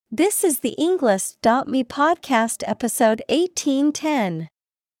This is the Englist.me podcast episode 1810.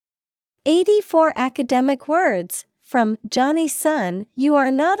 84 academic words from Jonny Sun. You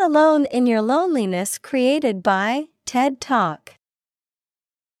are not alone in your loneliness, created by TED Talk.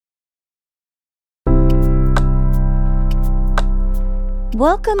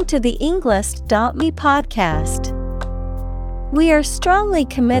 Welcome to the Englist.me podcast. We are strongly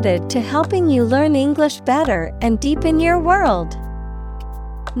committed to helping you learn English better and deepen your world.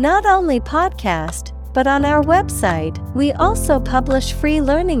 Not only podcast, but on our website, we also publish free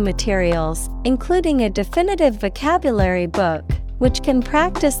learning materials, including a definitive vocabulary book, which can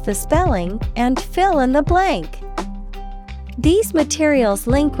practice the spelling and fill in the blank. These materials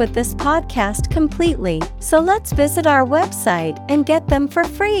link with this podcast completely, so let's visit our website and get them for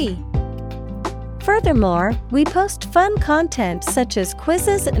free. Furthermore, we post fun content such as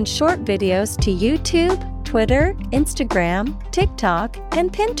quizzes and short videos to YouTube, Twitter, Instagram, TikTok,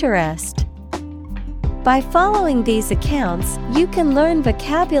 and Pinterest. By following these accounts, you can learn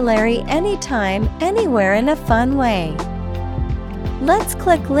vocabulary anytime, anywhere in a fun way. Let's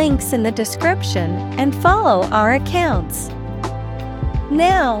click links in the description and follow our accounts.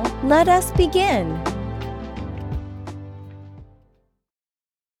 Now, let us begin.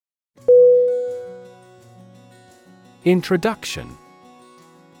 Introduction.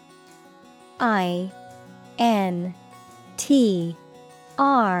 Introduction.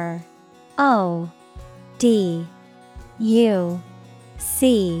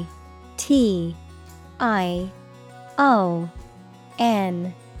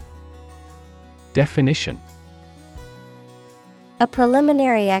 Definition. A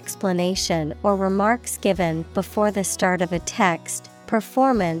preliminary explanation or remarks given before the start of a text,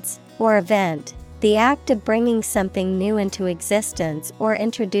 performance, or event. The act of bringing something new into existence or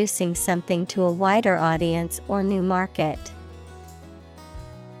introducing something to a wider audience or new market.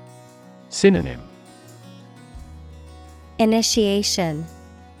 Synonym. Initiation,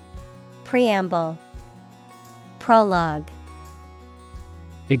 preamble, prologue.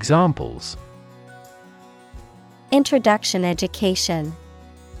 Examples. Introduction education,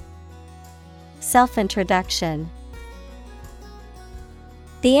 self-introduction.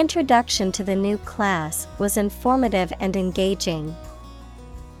 The introduction to the new class was informative and engaging.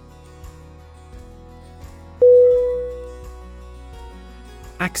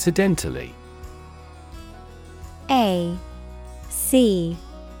 Accidentally. Accidentally.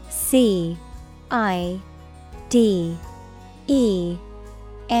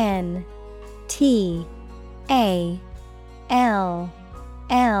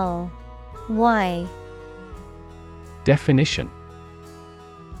 Definition.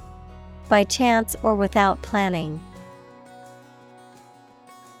 By chance or without planning.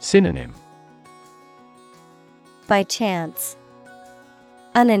 Synonym. By chance,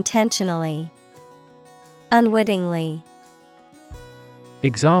 unintentionally, unwittingly.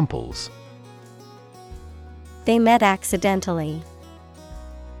 Examples. They met accidentally.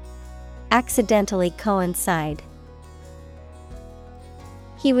 Accidentally coincide.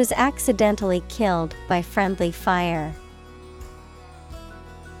 He was accidentally killed by friendly fire.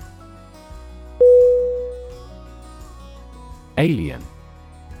 Alien.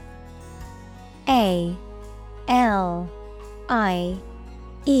 A-L-I-E-N.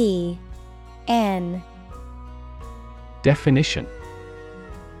 Definition.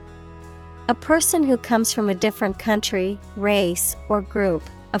 A person who comes from a different country, race, or group,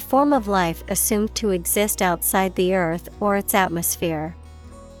 a form of life assumed to exist outside the Earth or its atmosphere.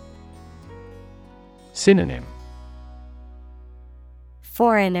 Synonym.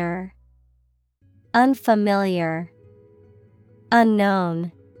 Foreigner, unfamiliar,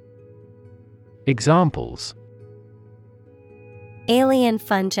 unknown. Examples. Alien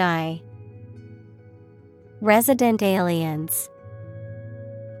fungi. Resident aliens.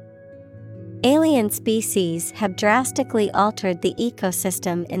 Alien species have drastically altered the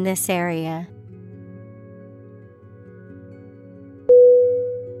ecosystem in this area.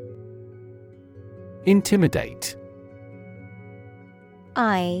 Intimidate.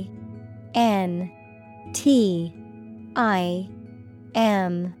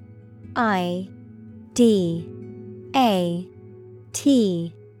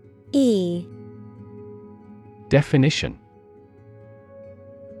 Definition.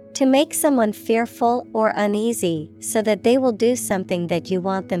 To make someone fearful or uneasy so that they will do something that you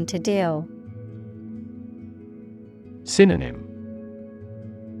want them to do. Synonym.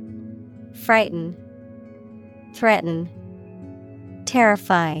 Frighten, threaten,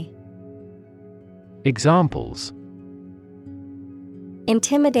 terrify. Examples.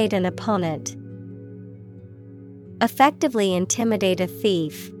 Intimidate an opponent. Effectively intimidate a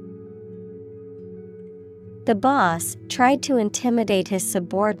thief. The boss tried to intimidate his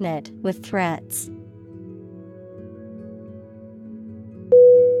subordinate with threats.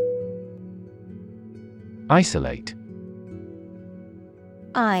 Isolate.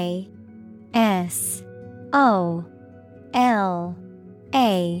 I-S-O-L-A-T-E.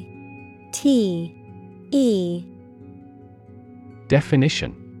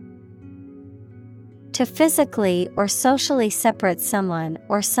 Definition. To physically or socially separate someone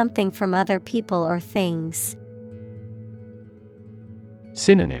or something from other people or things.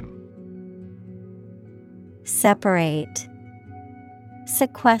 Synonym. Separate,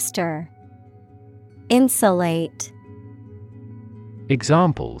 sequester, insulate.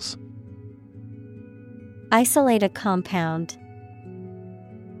 Examples. Isolate a compound.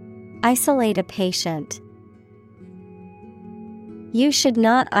 Isolate a patient. You should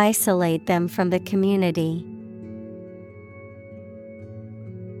not isolate them from the community.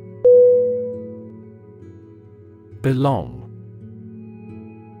 Belong.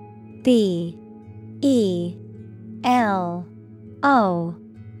 B-E-L-O-N-G.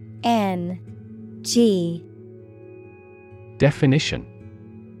 Definition.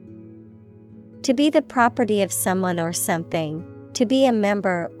 To be the property of someone or something, to be a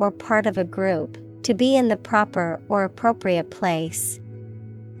member or part of a group, to be in the proper or appropriate place.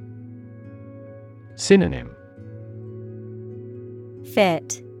 Synonym.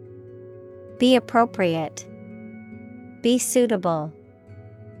 Fit. Be appropriate. Be suitable.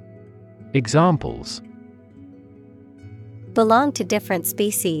 Examples. Belong to different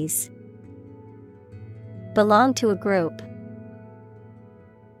species. Belong to a group.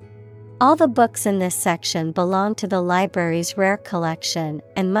 All the books in this section belong to the library's rare collection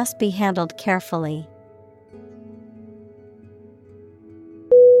and must be handled carefully.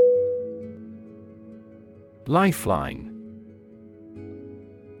 Lifeline.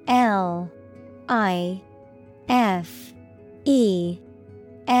 L-I-F-E-L-I-N-E.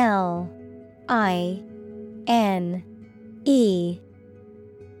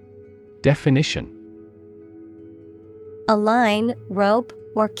 Definition. A line, rope,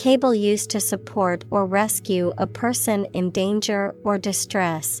 or cable used to support or rescue a person in danger or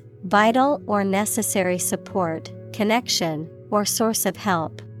distress, vital or necessary support, connection, or source of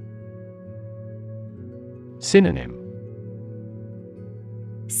help. Synonym.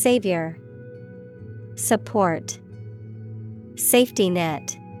 Savior, support, safety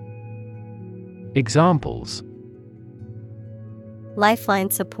net. Examples. Lifeline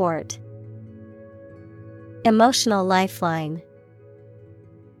support. Emotional lifeline.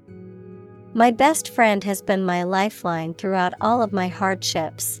 My best friend has been my lifeline throughout all of my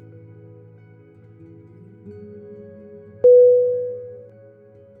hardships.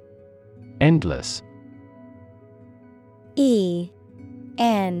 Endless. E-N-D-L-E-S-S.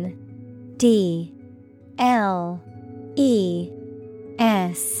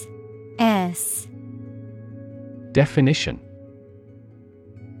 Definition.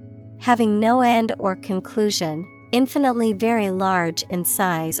 Having no end or conclusion, infinitely very large in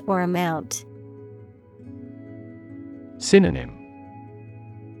size or amount. Synonym.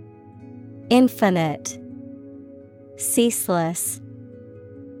 Infinite, ceaseless,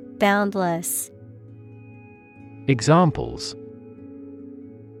 boundless. Examples.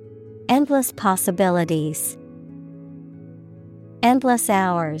 Endless possibilities. Endless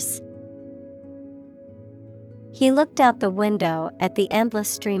hours. He looked out the window at the endless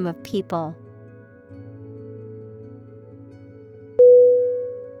stream of people.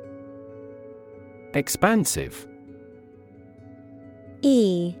 Expansive.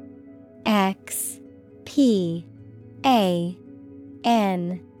 E-X-P-A-N-S-I-V-E.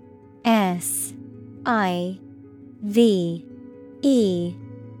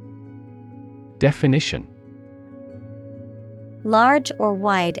 Definition. Large or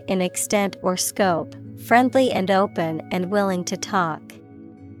wide in extent or scope, friendly and open and willing to talk.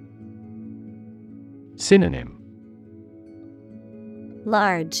 Synonym.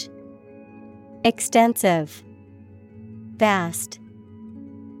 Large, extensive, vast.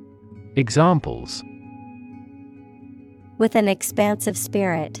 Examples. With an expansive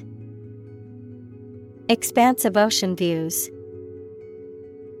spirit. Expansive ocean views.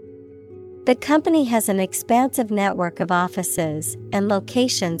 The company has an expansive network of offices and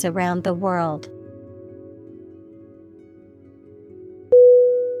locations around the world.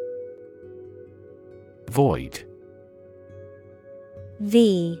 Void.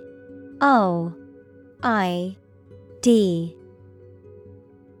 V-O-I-D.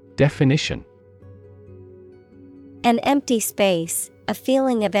 Definition. An empty space, a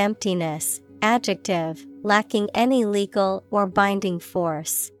feeling of emptiness, adjective, lacking any legal or binding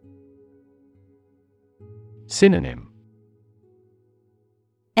force. Synonym.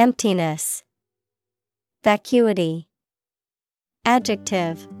 emptiness, vacuity.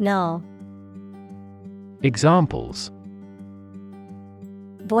 Adjective, null. Examples.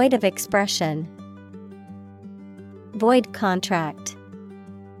 Void of expression, void contract.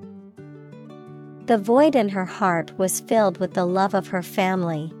 The void in her heart was filled with the love of her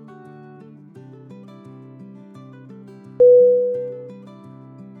family.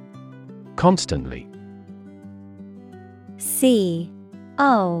 Constantly. CONSTANTly.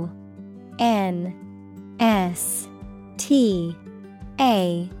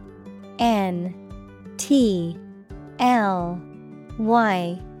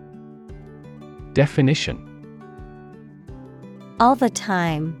 Definition. All the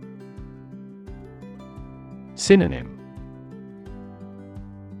time. Synonym.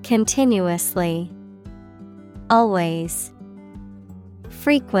 Continuously, always,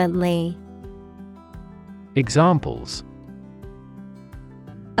 frequently. Examples.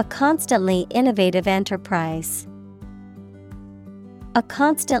 A constantly innovative enterprise. A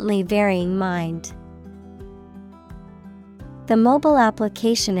constantly varying mind. The mobile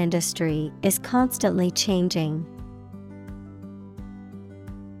application industry is constantly changing.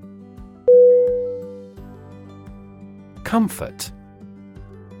 Comfort.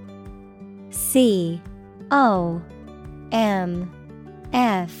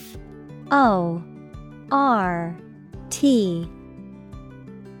 COMFORT.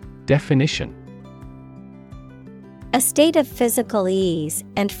 Definition. A state of physical ease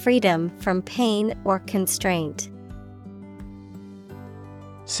and freedom from pain or constraint.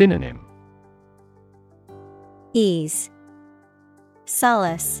 Synonym. Ease,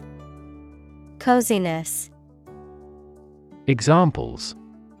 solace, coziness. Examples.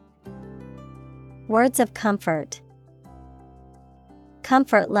 Words of comfort.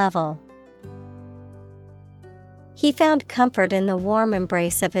 Comfort level. He found comfort in the warm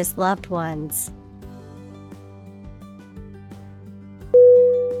embrace of his loved ones.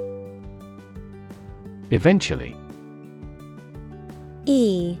 Eventually.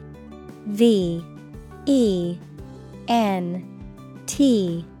 EVENTUALLY.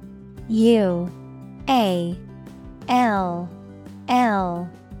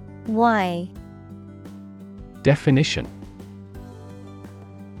 Definition.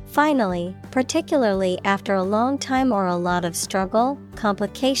 Finally, particularly after a long time or a lot of struggle,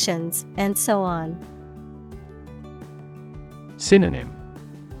 complications, and so on. Synonym.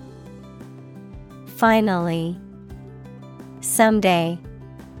 Finally, someday,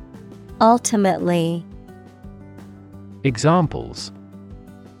 ultimately. Examples.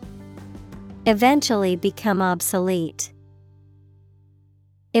 Eventually become obsolete.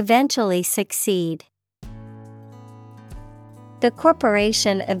 Eventually succeed. The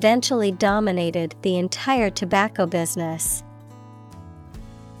corporation eventually dominated the entire tobacco business.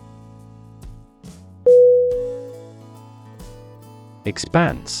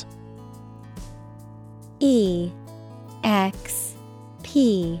 Expanse. EXPANSE.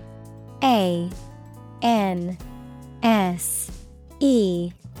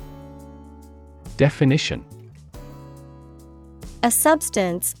 Definition. A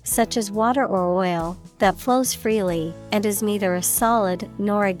substance, such as water or oil, that flows freely and is neither a solid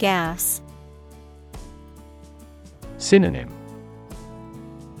nor a gas. Synonym.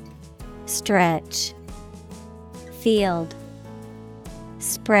 Stretch, field,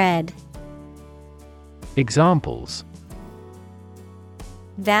 spread. Examples.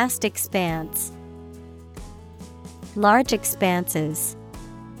 Vast expanse. Large expanses.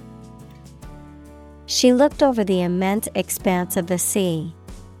 She looked over the immense expanse of the sea.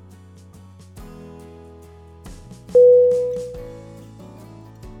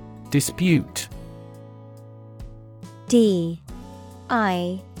 Dispute. DISPUTE.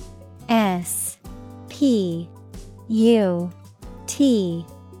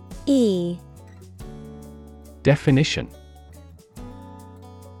 Definition.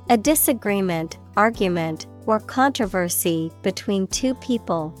 A disagreement, argument, or controversy between two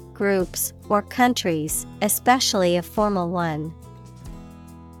people, groups, or countries, especially a formal one.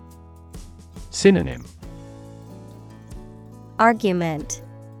 Synonym. Argument,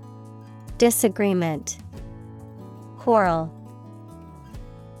 disagreement, quarrel.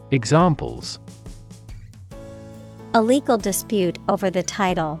 Examples. A legal dispute over the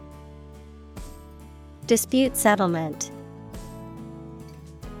title. Dispute settlement.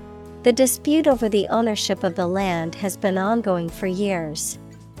 The dispute over the ownership of the land has been ongoing for years.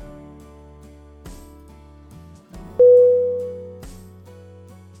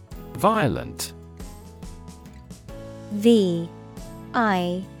 Violent.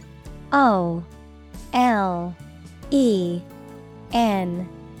 VIOLENT.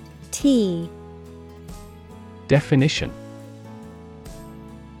 Definition: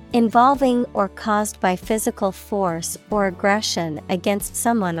 involving or caused by physical force or aggression against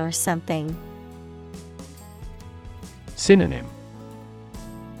someone or something. Synonym: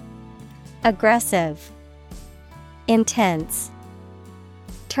 Aggressive, intense,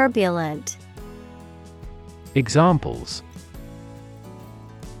 turbulent. Examples: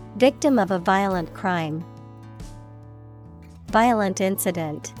 Victim of a violent crime. Violent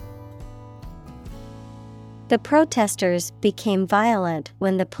incident. The protesters became violent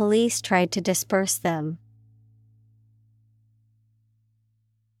when the police tried to disperse them.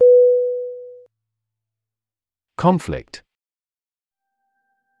 Conflict.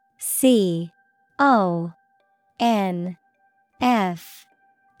 CONFLICT.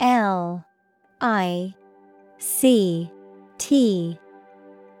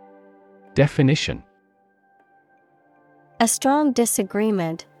 Definition: a strong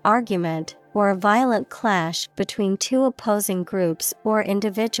disagreement, argument, or a violent clash between two opposing groups or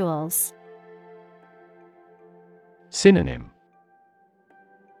individuals. Synonym: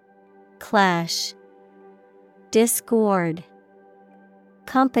 Clash, discord,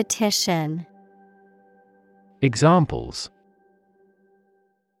 competition. Examples: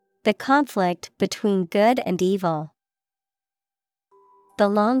 the conflict between good and evil. The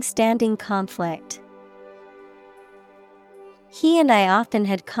long-standing conflict. He and I often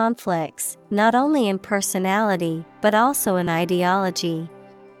had conflicts, not only in personality, but also in ideology.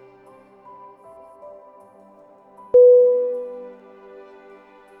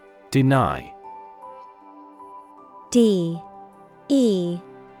 Deny. D-E-N-Y.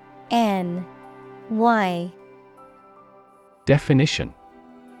 Definition: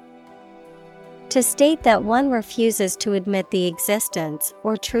 to state that one refuses to admit the existence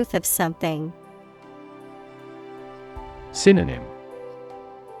or truth of something. Synonym: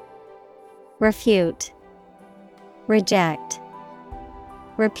 refute, reject,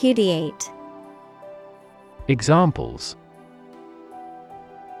 repudiate. Examples: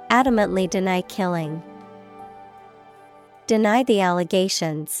 adamantly deny killing. Deny the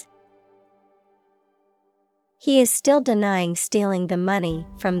allegations. He is still denying stealing the money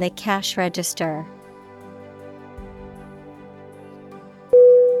from the cash register.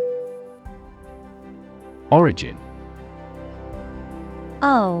 Origin.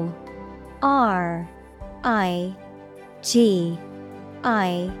 O-R-I-G-I-N.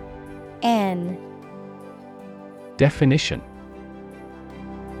 Definition: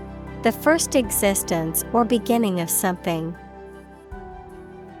 the first existence or beginning of something.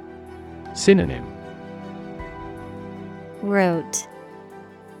 Synonym: root,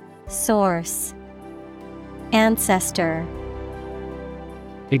 source, ancestor.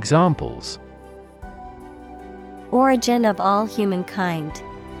 Examples: origin of all humankind.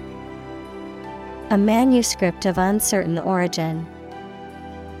 A manuscript of uncertain origin.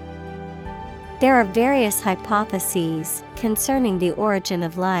 There are various hypotheses concerning the origin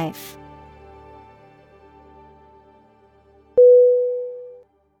of life.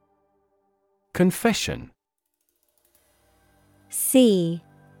 Confession. C-O-N-F-E-S-S-I-O-N.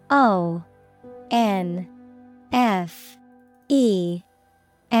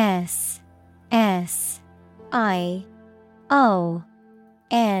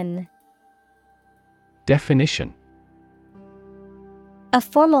 Definition: a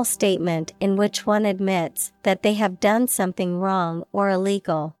formal statement in which one admits that they have done something wrong or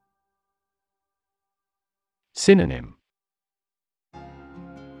illegal. Synonym: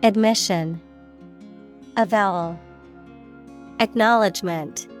 admission, avowal,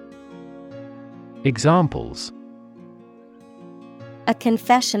 acknowledgement. Examples: a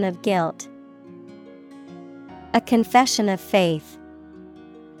confession of guilt. A confession of faith.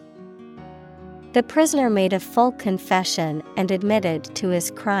 The prisoner made a full confession and admitted to his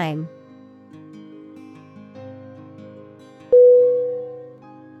crime.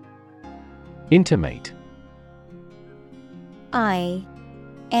 Intimate. I-N-T-I-M-A-T-E.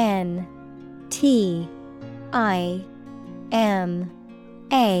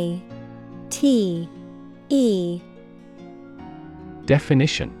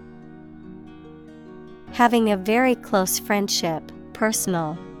 Definition: having a very close friendship,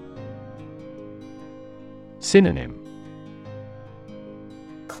 personal. Synonym: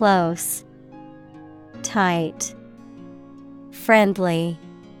 close, tight, friendly.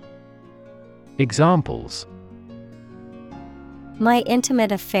 Examples: my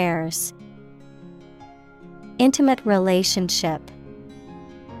intimate affairs. Intimate relationship.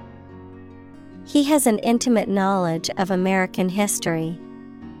 He has an intimate knowledge of American history.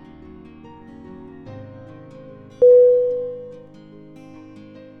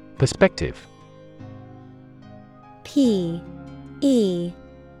 Perspective. Perspective.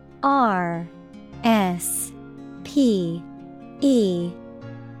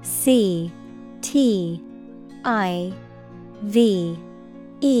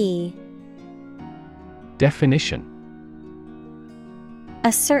 Definition.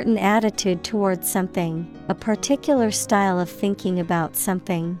 A certain attitude towards something, a particular style of thinking about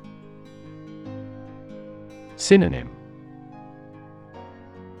something. Synonym.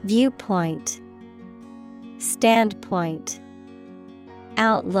 Viewpoint, standpoint,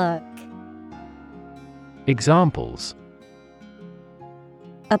 outlook. Examples.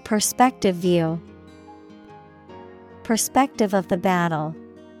 A perspective view. Perspective of the battle.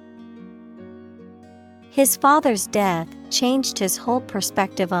 His father's death changed his whole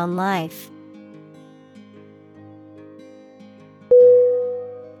perspective on life.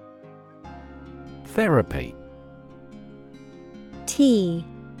 Therapy. Therapy.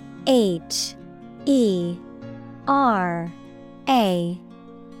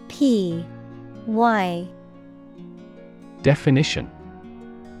 Definition.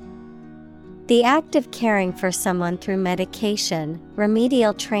 The act of caring for someone through medication,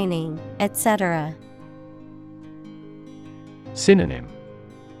 remedial training, etc. Synonym.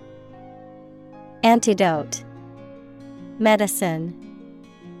 Antidote, medicine,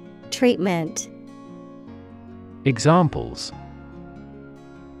 treatment. Examples.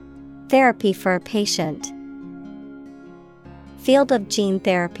 Therapy for a patient. Field of gene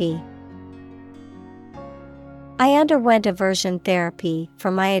therapy. I underwent aversion therapy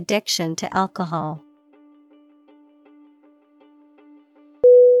for my addiction to alcohol.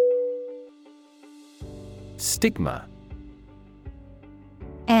 Stigma.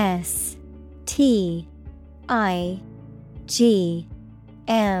 S-T-I-G-M-A.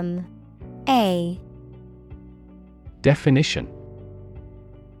 Definition.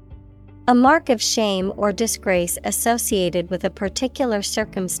 A mark of shame or disgrace associated with a particular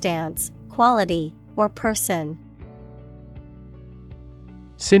circumstance, quality, or person.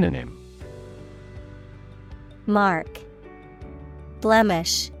 Synonym. Mark,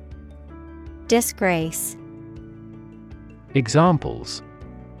 blemish, disgrace. Examples.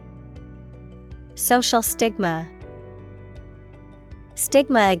 Social stigma.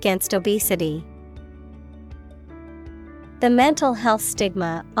 Stigma against obesity. The mental health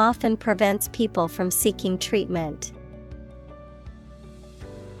stigma often prevents people from seeking treatment.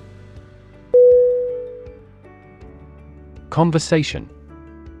 Conversation. Conversation.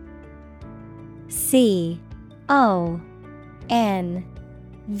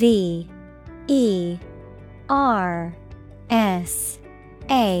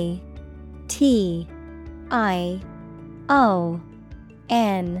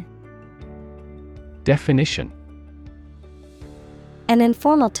 Definition. An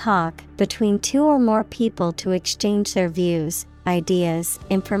informal talk between two or more people to exchange their views, ideas,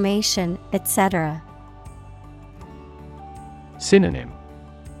 information, etc. Synonym.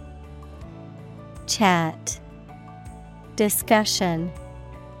 Chat, discussion,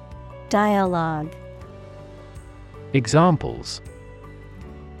 dialogue. Examples.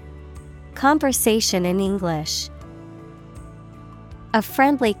 Conversation in English. A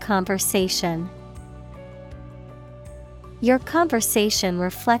friendly conversation. Your conversation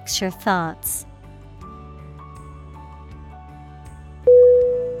reflects your thoughts.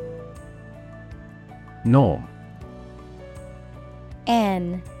 Norm.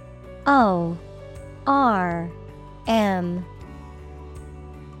 N-O-R-M.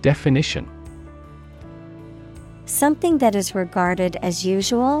 Definition. Something that is regarded as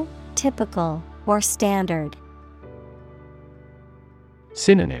usual, typical, or standard.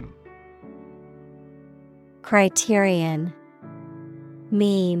 Synonym. Criterion,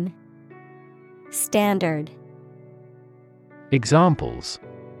 mean, standard. Examples.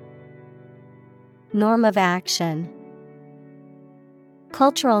 Norm of action.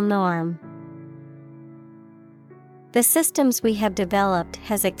 Cultural norm. The systems we have developed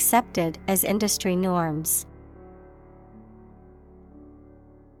has accepted as industry norms.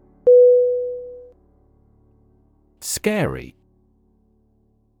 Scary.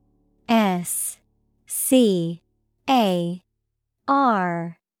 S-C-A-R-Y.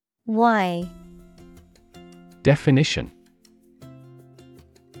 Definition.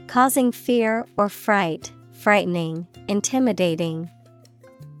 Causing fear or fright, frightening, intimidating.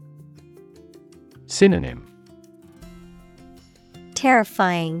 Synonym.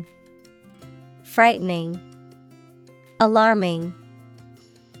 Terrifying, frightening, alarming.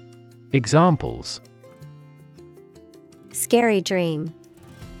 Examples. Scary dream.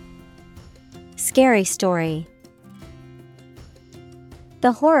 Scary story.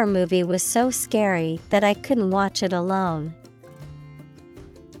 The horror movie was so scary that I couldn't watch it alone.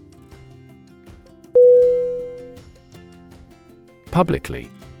 Publicly. Publicly.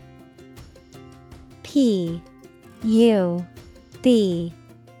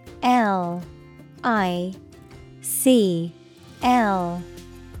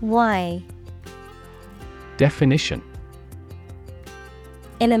 Definition.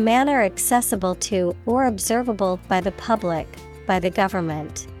 In a manner accessible to or observable by the public, by the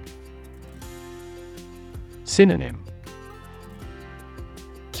government. Synonym.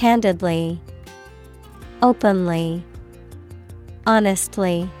 Candidly, openly,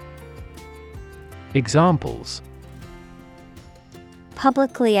 honestly. Examples.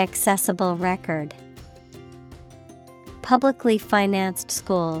 Publicly accessible record. Publicly financed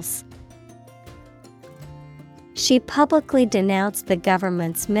schools. She publicly denounced the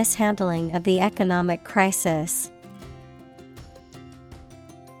government's mishandling of the economic crisis.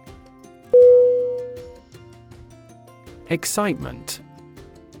 Excitement.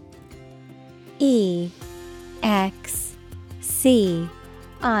 Excitement.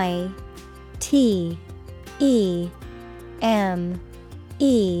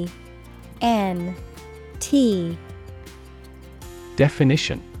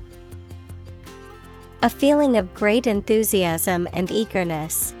 Definition. A feeling of great enthusiasm and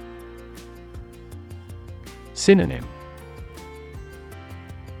eagerness. Synonym.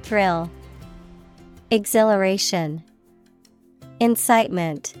 Thrill, exhilaration,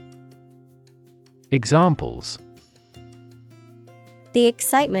 incitement. Examples. The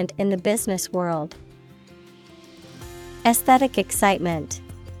excitement in the business world. Aesthetic excitement.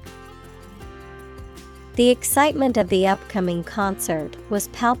 The excitement of the upcoming concert was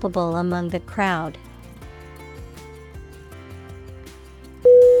palpable among the crowd.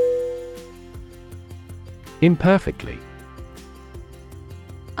 Imperfectly. Imperfectly.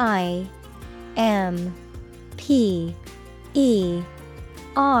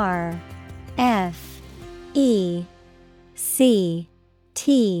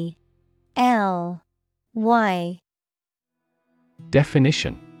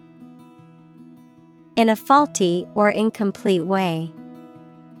 Definition. In a faulty or incomplete way.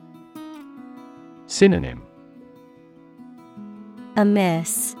 Synonym.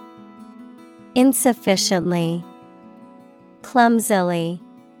 Amiss, insufficiently, clumsily.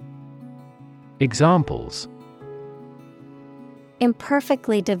 Examples.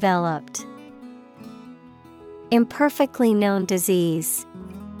 Imperfectly developed. Imperfectly known disease.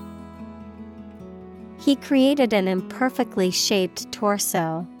 He created an imperfectly shaped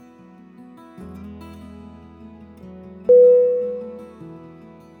torso.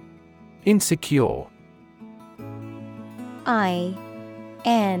 Insecure.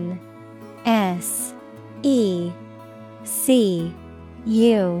 INSECURE.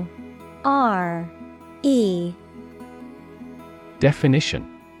 Definition.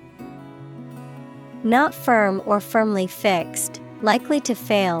 Not firm or firmly fixed, likely to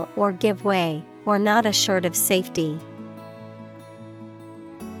fail or give way, or not assured of safety.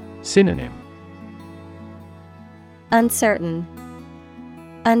 Synonym. Uncertain,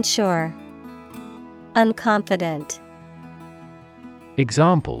 unsure, unconfident.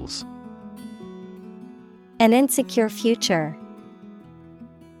 Examples. An insecure future.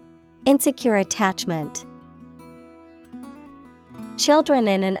 Insecure attachment. Children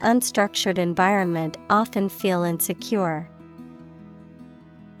in an unstructured environment often feel insecure.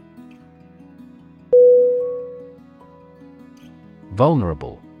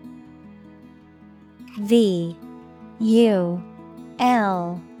 Vulnerable. VULNERABLE.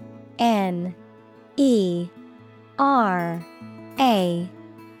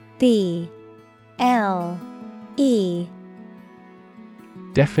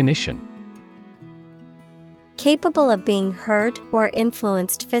 Definition. Capable of being hurt or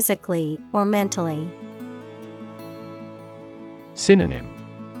influenced physically or mentally. Synonym.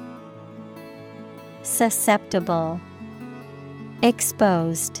 Susceptible,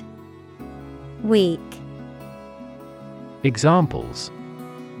 exposed, weak. Examples.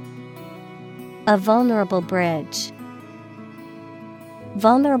 A vulnerable bridge.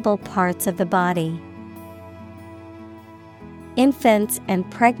 Vulnerable parts of the body. Infants and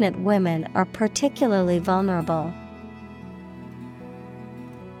pregnant women are particularly vulnerable.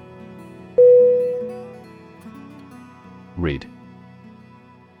 Rid.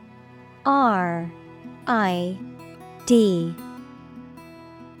 R-I-D.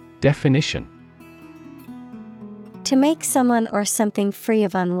 Definition. To make someone or something free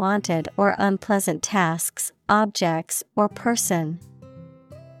of unwanted or unpleasant tasks, objects, or person.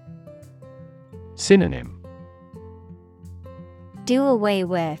 Synonym. do away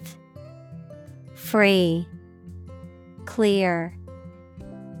with. Free. Clear.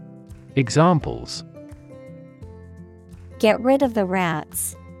 Examples: Get rid of the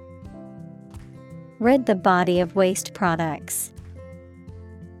rats. Rid the body of waste products.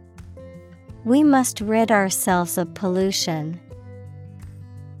 We must rid ourselves of pollution.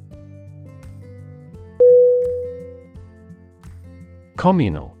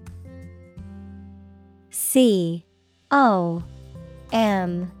 Communal. C-O-M-M-U-N-A-L.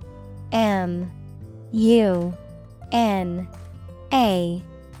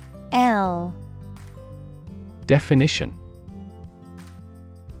 Definition: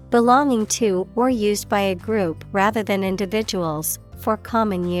 Belonging to or used by a group rather than individuals, for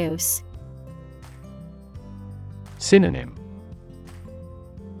common use. Synonym: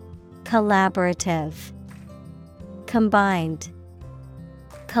 Collaborative, combined,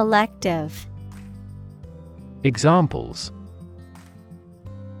 collective. Examples: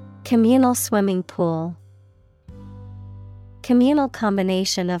 Communal swimming pool. Communal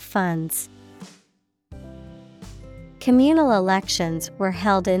combination of funds. Communal elections were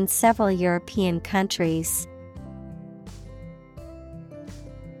held in several European countries.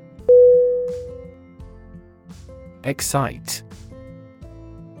 Excite.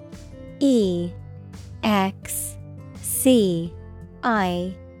 E-X-C-I-T-E.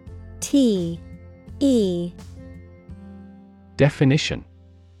 Definition: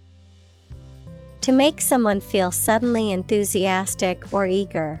 To make someone feel suddenly enthusiastic or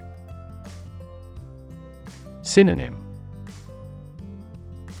eager. Synonym: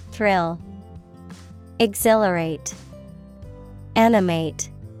 Thrill, exhilarate, animate.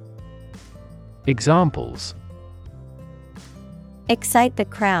 Examples: Excite the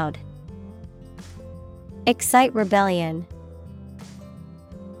crowd. Excite rebellion.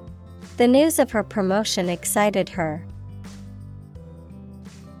 The news of her promotion excited her.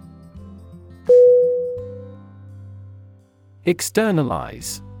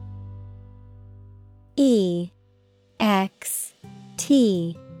 Externalize.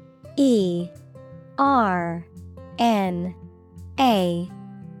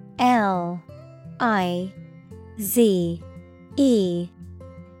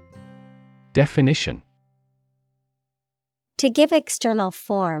 Definition: To give external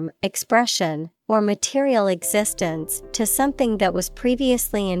form, expression, or material existence to something that was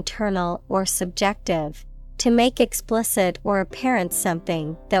previously internal or subjective. To make explicit or apparent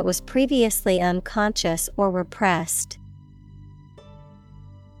something that was previously unconscious or repressed.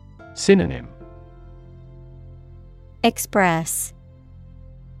 Synonym: Express,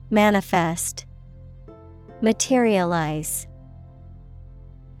 manifest, materialize.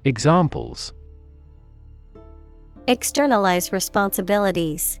 Examples: Externalize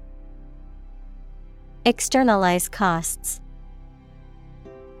responsibilities. Externalize costs.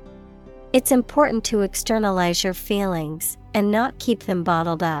 It's important to externalize your feelings and not keep them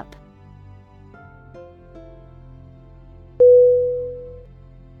bottled up.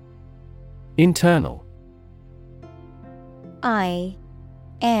 Internal. I-N-T-E-R-N-A-L.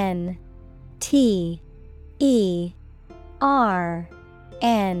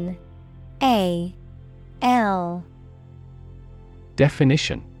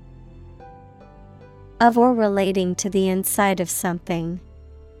 Definition: Of or relating to the inside of something.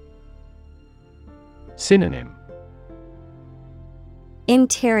 Synonym: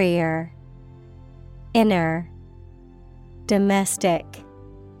 Interior, inner, domestic.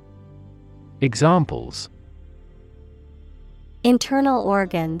 Examples: Internal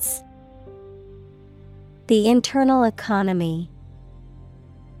organs. The internal economy.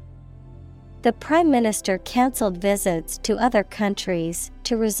 The Prime Minister cancelled visits to other countries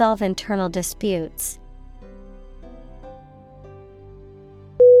to resolve internal disputes.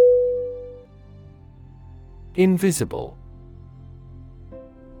 Invisible.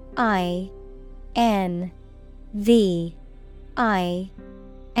 I-N-V-I-S-I-B-L-E.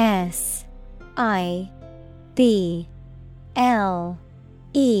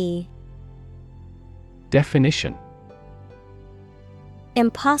 Definition: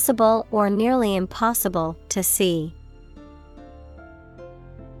 Impossible or nearly impossible to see.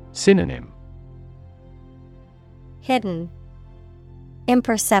 Synonym: Hidden,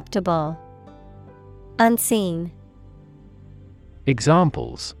 imperceptible, unseen.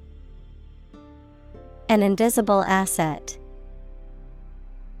 Examples: An invisible asset.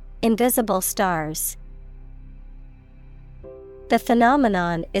 Invisible stars. The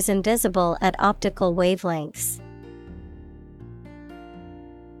phenomenon is invisible at optical wavelengths.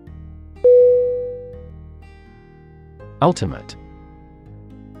 Ultimate.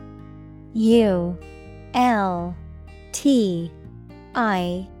 U-L-T-I-M-A-T-E.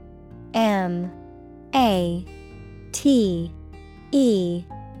 I-M-A-T-E.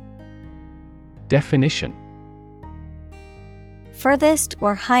 Definition: Furthest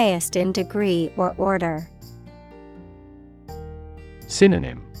or highest in degree or order.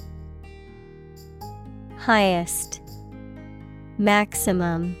 Synonym: Highest,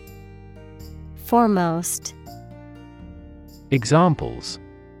 maximum, foremost. Examples: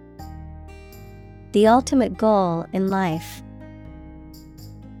 The ultimate goal in life.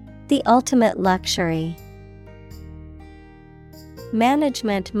 The ultimate luxury.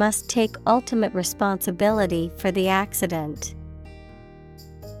 Management must take ultimate responsibility for the accident.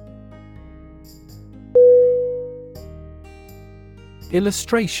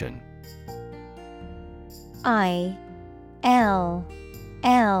 Illustration: illustration.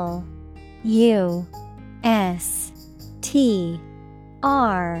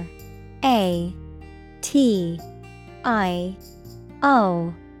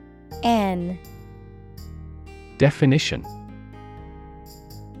 Definition: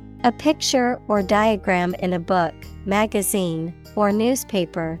 A picture or diagram in a book, magazine, or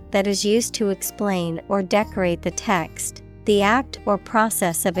newspaper that is used to explain or decorate the text, the act or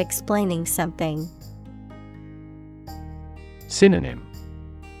process of explaining something. Synonym: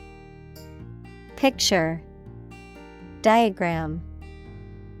 Picture, diagram,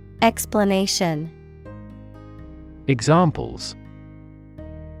 explanation. Examples: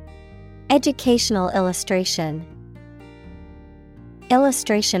 Educational illustration.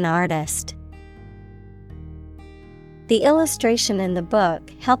 Illustration artist. The illustration in the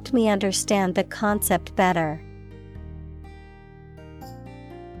book helped me understand the concept better.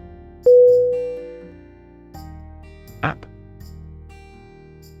 App.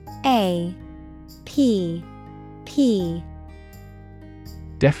 A-P-P.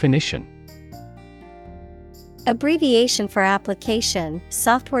 Definition: Abbreviation for application,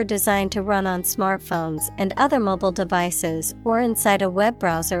 software designed to run on smartphones and other mobile devices or inside a web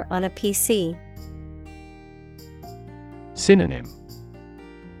browser on a PC. Synonym: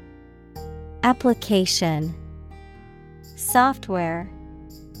 Application, software.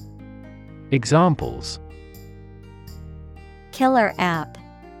 Examples: Killer app.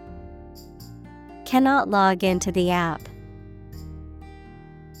 Cannot log into the app.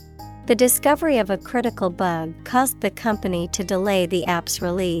 The discovery of a critical bug caused the company to delay the app's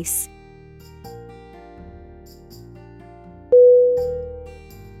release.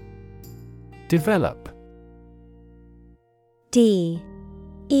 Develop. D-E-V-E-L-O-P.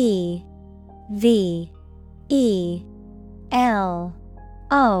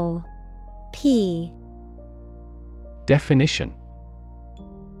 Definition: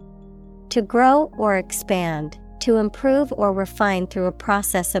 To grow or expand, to improve or refine through a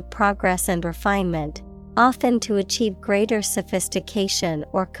process of progress and refinement, often to achieve greater sophistication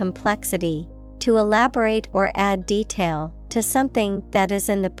or complexity, to elaborate or add detail to something that is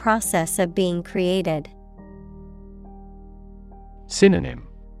in the process of being created. Synonym: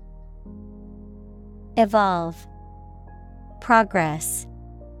 Evolve, progress,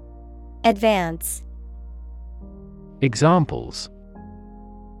 advance. Examples: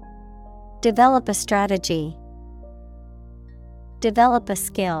 Develop a strategy. Develop a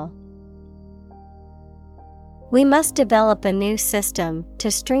skill. We must develop a new system to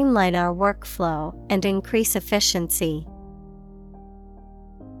streamline our workflow and increase efficiency.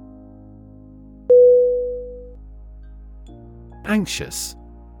 Anxious.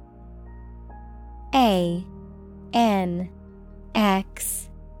 A-N-X-I-O-U-S.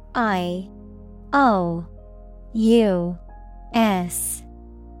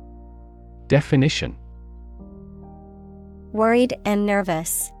 Definition: Worried and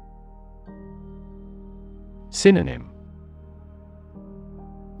nervous. Synonym: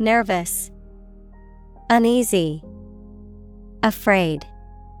 Nervous, uneasy, afraid.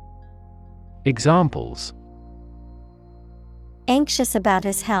 Examples: Anxious about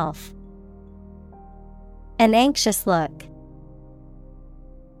his health. An anxious look.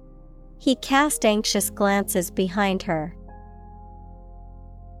 He cast anxious glances behind her.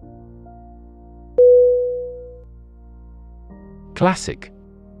 Classic.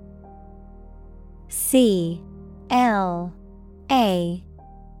 C-L-A-S-S-I-C.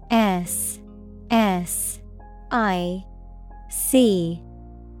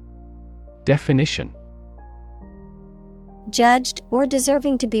 Definition: Judged or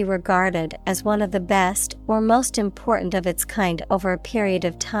deserving to be regarded as one of the best or most important of its kind over a period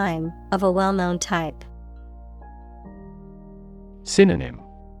of time, of a well-known type. Synonym: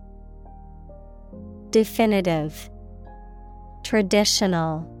 Definitive,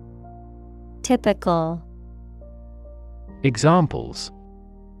 traditional, typical. Examples: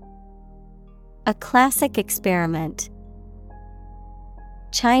 a classic experiment.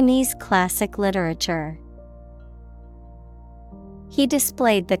 Chinese classic literature. He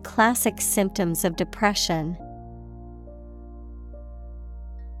displayed the classic symptoms of depression.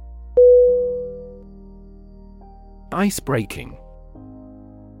 Ice-breaking.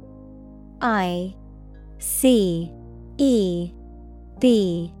 ICEBREAKING.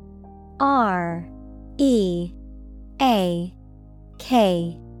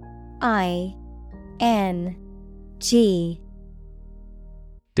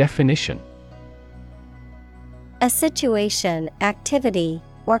 Definition: a situation, activity,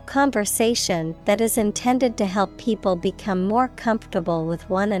 or conversation that is intended to help people become more comfortable with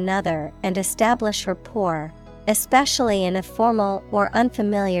one another and establish rapport, especially in a formal or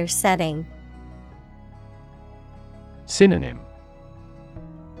unfamiliar setting. Synonym: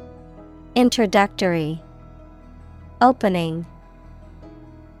 introductory, opening.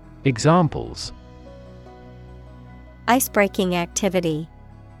 Examples: icebreaking activity,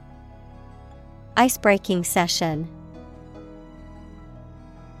 icebreaking session.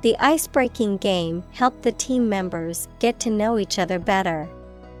 The ice-breaking game helped the team members get to know each other better.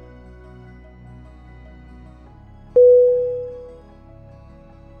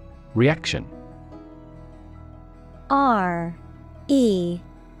 Reaction. REACTION.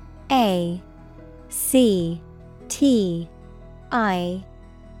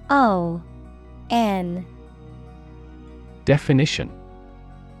 Definition: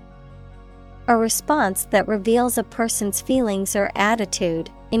 a response that reveals a person's feelings or attitude.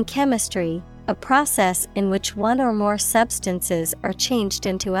 In chemistry, a process in which one or more substances are changed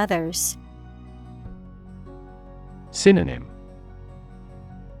into others. Synonym: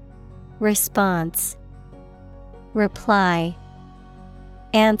 response, reply,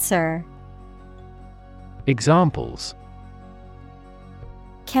 answer. Examples: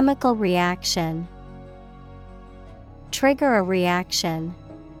 chemical reaction, trigger a reaction.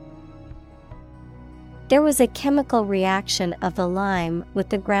 There was a chemical reaction of the lime with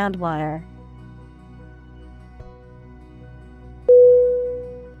the groundwater.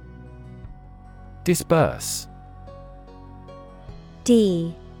 Disperse.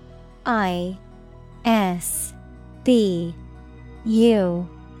 DISBURSE.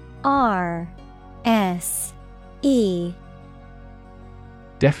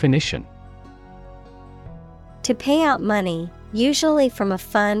 Definition: to pay out money, usually from a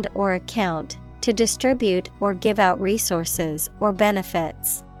fund or account, to distribute or give out resources or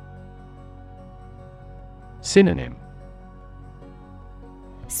benefits. Synonym: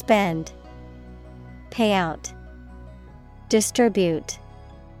 spend, pay out, distribute.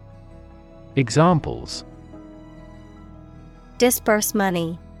 Examples: disburse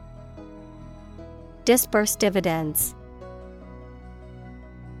money, disburse dividends.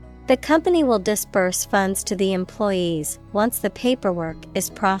 The company will disburse funds to the employees once the paperwork is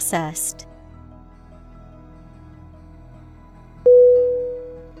processed.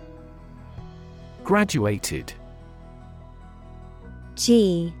 Graduated.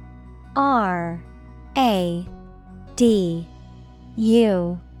 GRADUATED.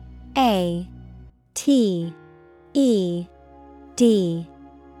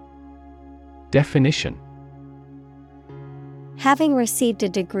 Definition: having received a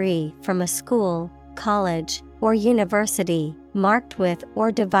degree from a school, college, or university, marked with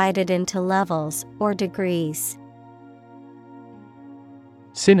or divided into levels or degrees.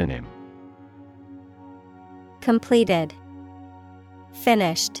 Synonym: completed,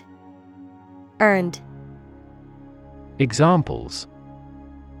 finished, earned. Examples: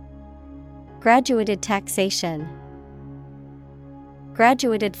 graduated taxation,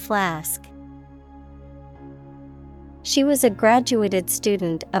 graduated flask. She was a graduated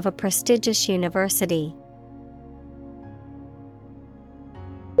student of a prestigious university.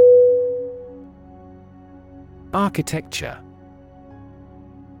 Architecture.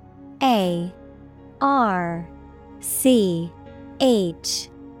 ARCHITECTURE.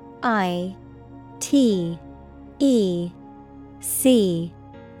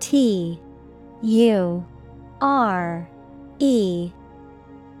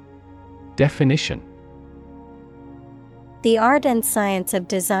 Definition: the art and science of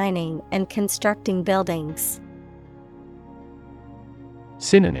designing and constructing buildings.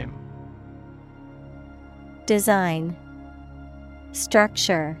 Synonym: design,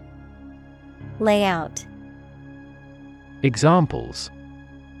 structure, layout. Examples: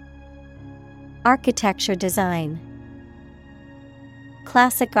 architecture design,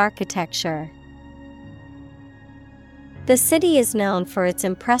 classic architecture. The city is known for its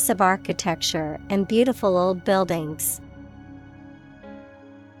impressive architecture and beautiful old buildings.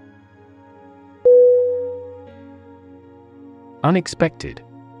 Unexpected.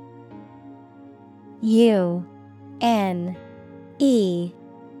 UNEXPECTED.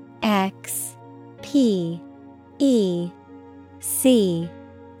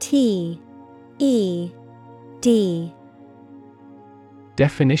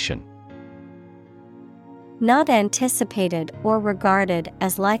 Definition. Not anticipated or regarded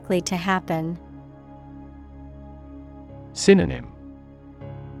as likely to happen. Synonym.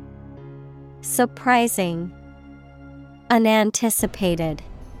 Surprising, unanticipated,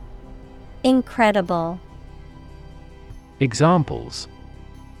 incredible. Examples.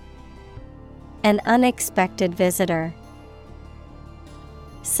 An unexpected visitor.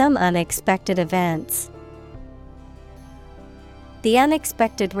 Some unexpected events. The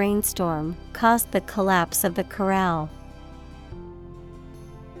unexpected rainstorm caused the collapse of the corral.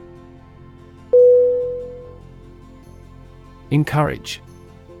 Encourage.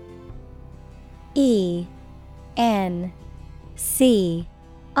 ENCOURAGE.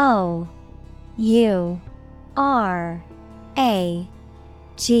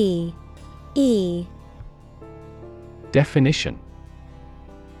 Definition.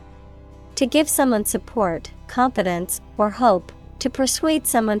 To give someone support, confidence, or hope. To persuade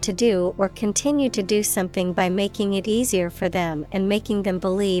someone to do or continue to do something by making it easier for them and making them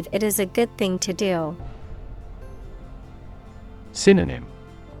believe it is a good thing to do. Synonym.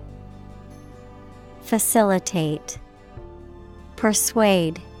 Facilitate,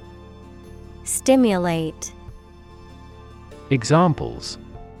 persuade, stimulate. Examples.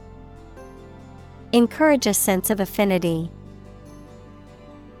 Encourage a sense of affinity.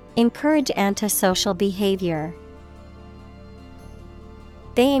 Encourage antisocial behavior.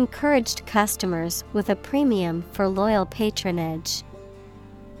 They encouraged customers with a premium for loyal patronage.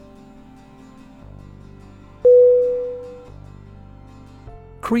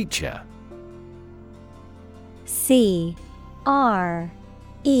 Creature. CREATURE.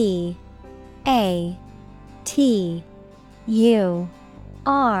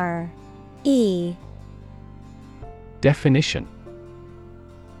 Definition.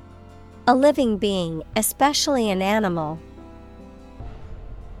 A living being, especially an animal.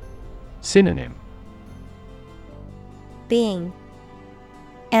 Synonym. Being,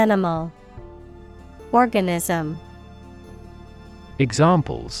 animal, organism.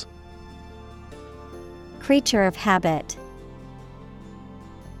 Examples. Creature of habit.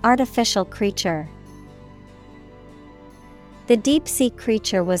 Artificial creature. The deep-sea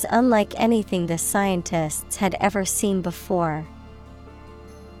creature was unlike anything the scientists had ever seen before.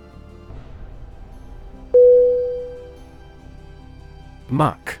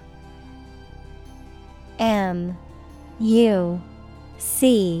 Muck. MUCK.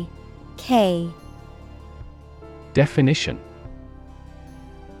 Definition.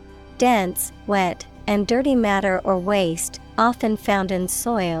 Dense, wet, and dirty matter or waste, often found in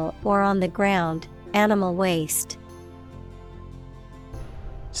soil or on the ground, animal waste.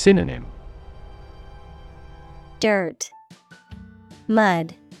 Synonym. Dirt,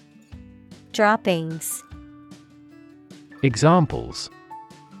 mud, droppings. Examples.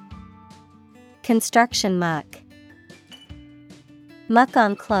 Construction muck. Muck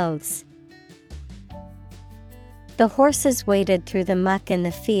on clothes. The horses waded through the muck in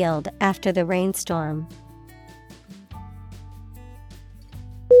the field after the rainstorm.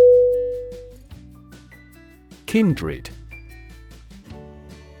 Kindred.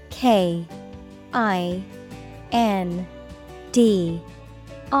 KINDRED.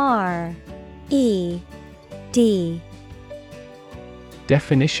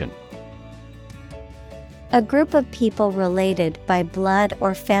 Definition. A group of people related by blood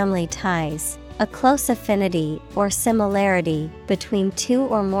or family ties, a close affinity or similarity between two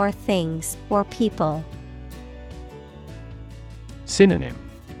or more things or people. Synonym.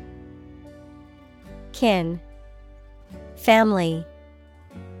 Kin, family,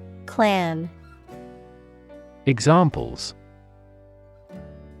 clan. Examples.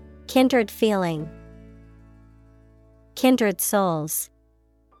 Kindred feeling. Kindred souls.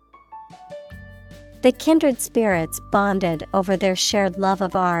 The kindred spirits bonded over their shared love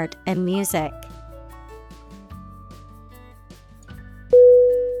of art and music.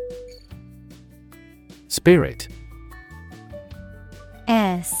 Spirit.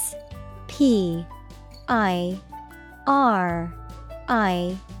 SPIRIT.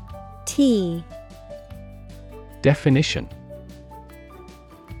 Definition.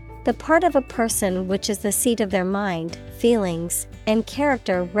 The part of a person which is the seat of their mind, feelings, and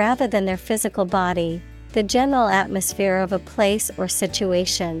character rather than their physical body, the general atmosphere of a place or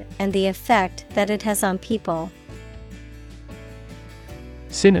situation, and the effect that it has on people.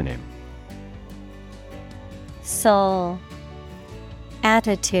 Synonym. Soul,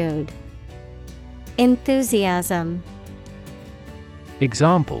 attitude, enthusiasm.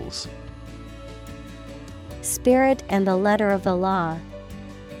 Examples: Spirit and the letter of the law.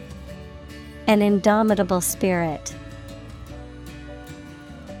 An indomitable spirit.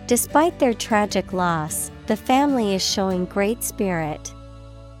 Despite their tragic loss, the family is showing great spirit.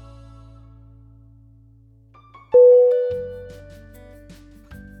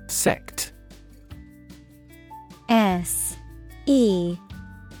 Sect. S-E-C-T.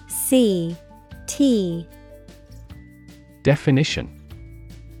 Definition: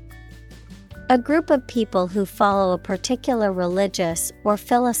 A group of people who follow a particular religious or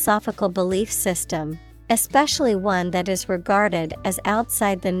philosophical belief system, especially one that is regarded as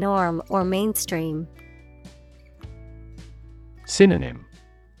outside the norm or mainstream. Synonym: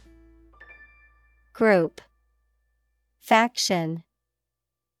 Group, faction,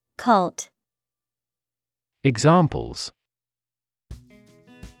 cult. Examples: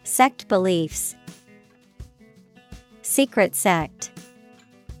 Sect beliefs. Secret sect.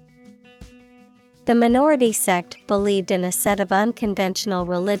 The minority sect believed in a set of unconventional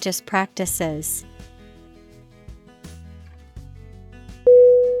religious practices.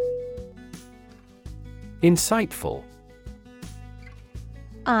 Insightful.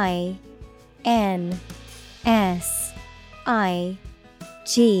 INSIGHTFUL.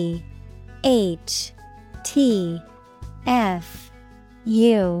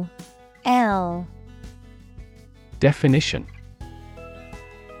 Definition: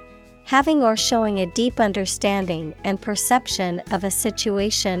 Having or showing a deep understanding and perception of a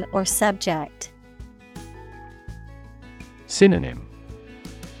situation or subject. Synonym: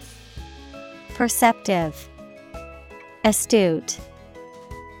 Perceptive, astute,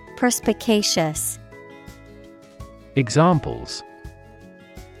 perspicacious. Examples: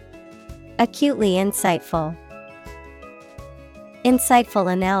 Acutely insightful.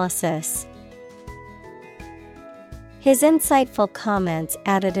 Insightful analysis. His insightful comments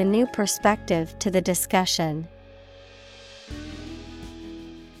added a new perspective to the discussion.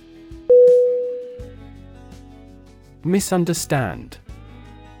 Misunderstand.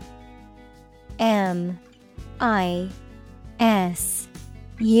 Misunderstand.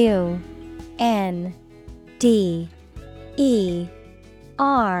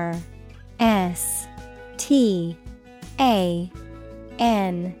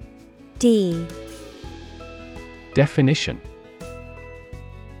 Definition: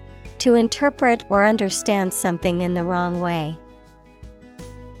 To interpret or understand something in the wrong way.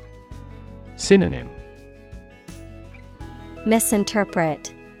 Synonym: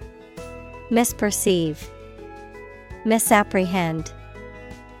 Misinterpret, misperceive, misapprehend.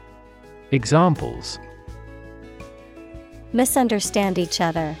 Examples: Misunderstand each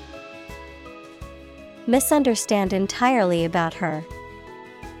other. Misunderstand entirely about her.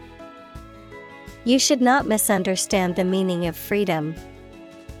 You should not misunderstand the meaning of freedom.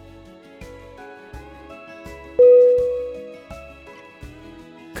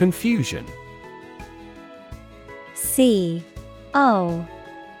 Confusion. CONFUSION.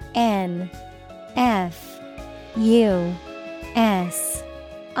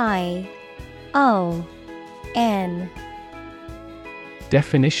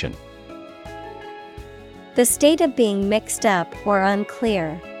 Definition: The state of being mixed up or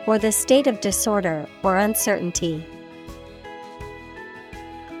unclear, or the state of disorder or uncertainty.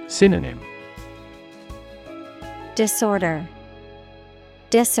 Synonym: Disorder,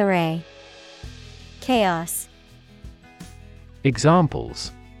 disarray, chaos.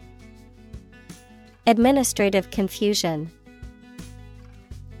 Examples: Administrative confusion.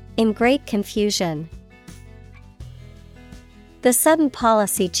 In great confusion. The sudden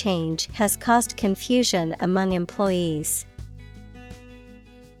policy change has caused confusion among employees.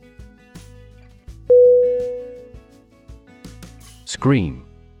 Scream.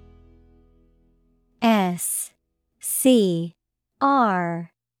 SCREAM.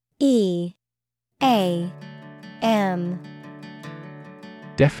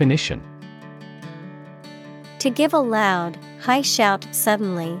 Definition: To give a loud, high shout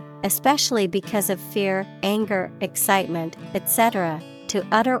suddenly, especially because of fear, anger, excitement, etc., to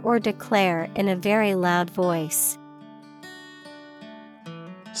utter or declare in a very loud voice.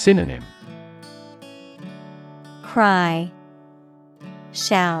 Synonym: Cry,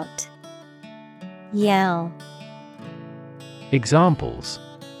 shout, yell. Examples: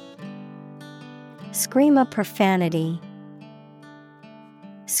 Scream a profanity.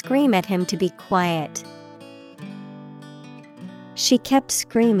 Scream at him to be quiet. She kept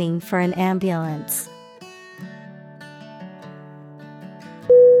screaming for an ambulance.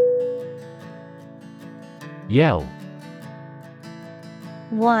 Yell.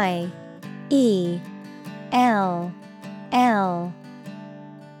 Y-E-L-L.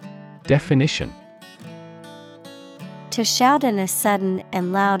 Definition: To shout in a sudden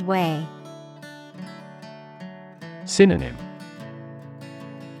and loud way. Synonym: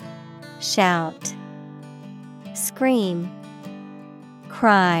 Shout, scream,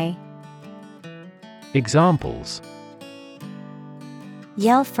 cry. Examples: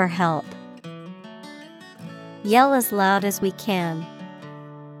 Yell for help. Yell as loud as we can.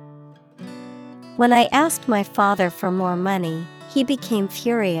 When I asked my father for more money, he became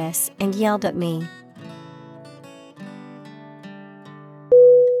furious and yelled at me.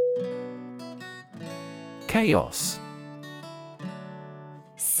 Chaos.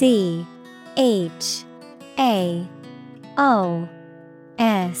 C-H-A-O-S.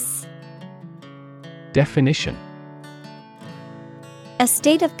 Definition: A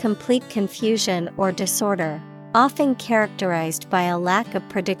state of complete confusion or disorder, often characterized by a lack of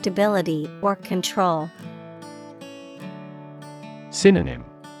predictability or control. Synonym: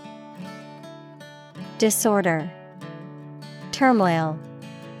 Disorder, turmoil,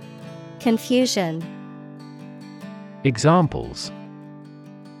 confusion. Examples: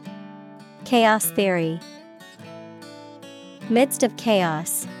 Chaos theory. Midst of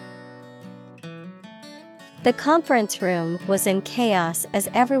chaos. The conference room was in chaos as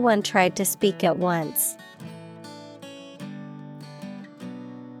everyone tried to speak at once.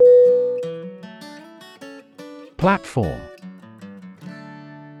 Platform.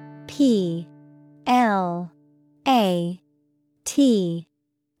 P-L-A-T-F-O-R-M.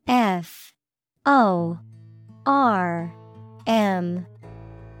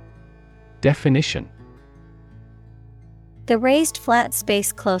 Definition: The raised flat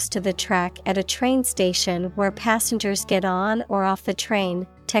space close to the track at a train station where passengers get on or off the train.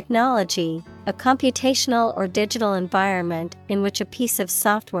 Technology, a computational or digital environment in which a piece of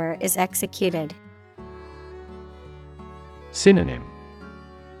software is executed. Synonym: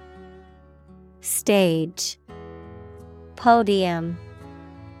 Stage, podium,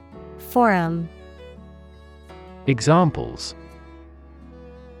 forum. Examples: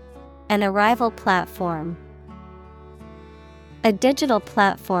 An arrival platform. A digital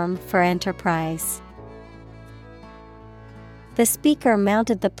platform for enterprise. The speaker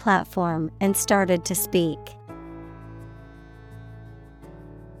mounted the platform and started to speak.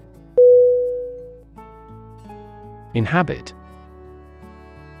 Inhabit.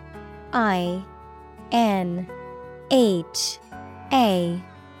 I-N-H-A-B-I-T.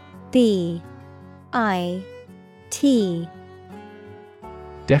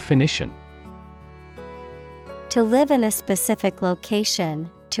 Definition: To live in a specific location,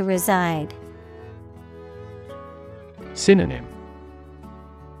 to reside. Synonym: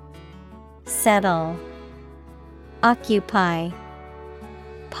 Settle, occupy,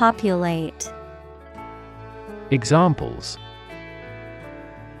 populate. Examples: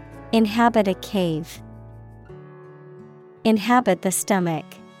 Inhabit a cave. Inhabit the stomach.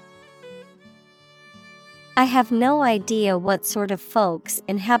 I have no idea what sort of folks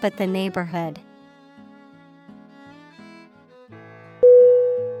inhabit the neighborhood.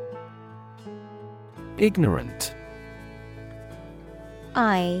 Ignorant.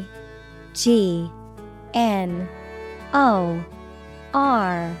 I-G-N-O-R-A-N-T.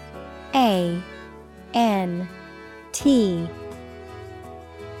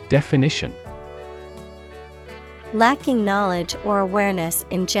 Definition: Lacking knowledge or awareness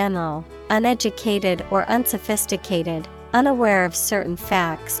in general, uneducated or unsophisticated, unaware of certain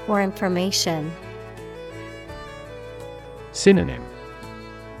facts or information. Synonym: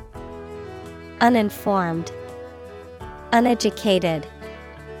 Uninformed, uneducated,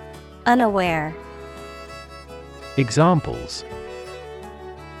 unaware. Examples: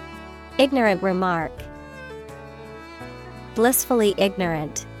 Ignorant remark. Blissfully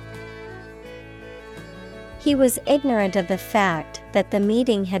ignorant. He was ignorant of the fact that the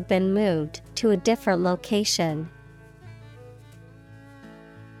meeting had been moved to a different location.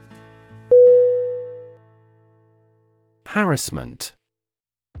 Harassment.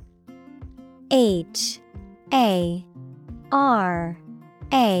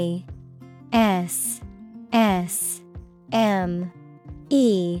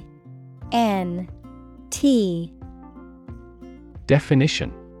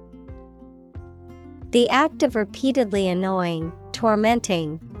 Definition: The act of repeatedly annoying,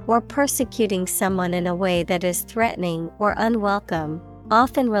 tormenting, or persecuting someone in a way that is threatening or unwelcome,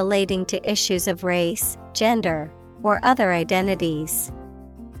 often relating to issues of race, gender, or other identities.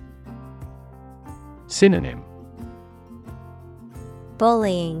 Synonym: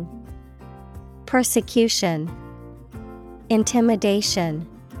 Bullying, persecution, Intimidation.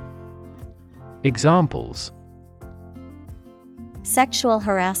 Examples: Sexual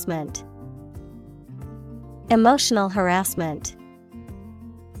harassment. Emotional harassment.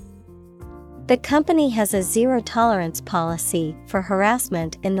 The company has a zero-tolerance policy for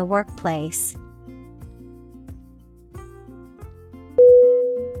harassment in the workplace.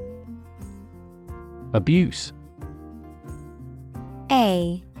 Abuse.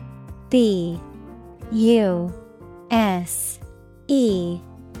 A-B-U-S-E.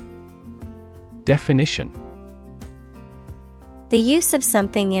 Definition: The use of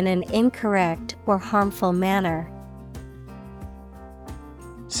something in an incorrect or harmful manner.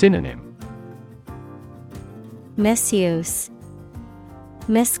 Synonym: Misuse,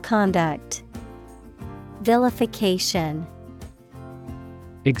 misconduct, vilification.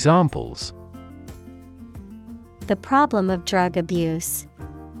 Examples: The problem of drug abuse.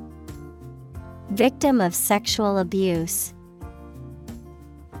 Victim of sexual abuse.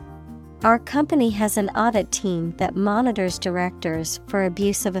 Our company has an audit team that monitors directors for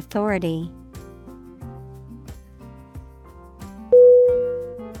abuse of authority.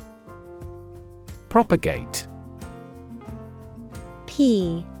 Propagate.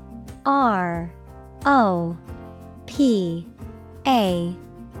 P-R-O-P-A-G-A-T-E.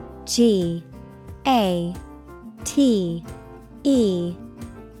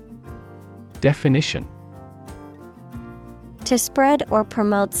 Definition: To spread or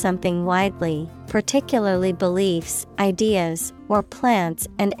promote something widely, particularly beliefs, ideas, or plants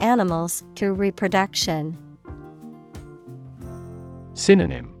and animals through reproduction.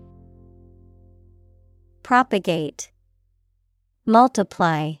 Synonym: Propagate,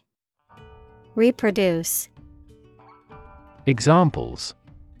 multiply, reproduce. Examples: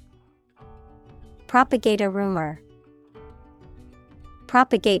 Propagate a rumor.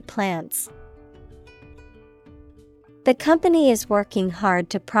 Propagate plants. The company is working hard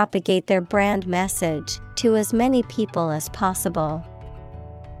to propagate their brand message to as many people as possible.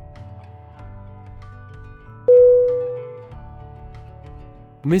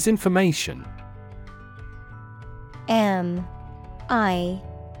 Misinformation.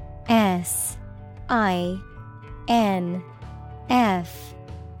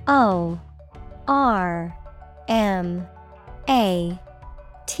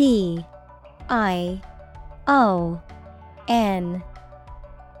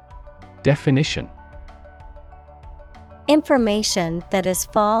 Definition: Information that is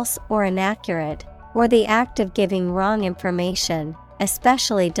false or inaccurate, or the act of giving wrong information,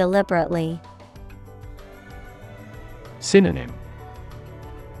 especially deliberately. Synonym: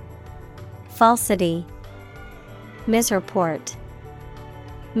 Falsity, misreport,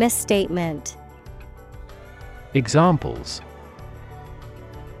 misstatement. Examples: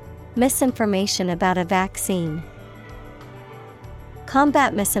 Misinformation about a vaccine.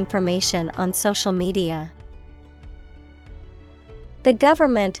 Combat misinformation on social media. The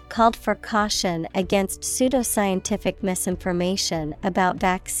government called for caution against pseudoscientific misinformation about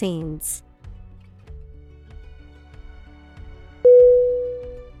vaccines.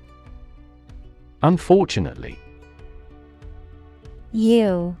 Unfortunately.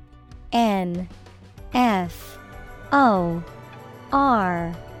 U-N-F-O-R-T-U-N-A-T-E-L-Y.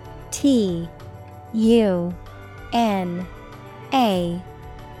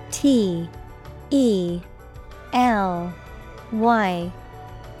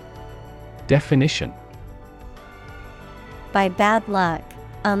 Definition: By bad luck,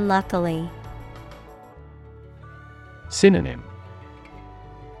 unluckily. Synonym: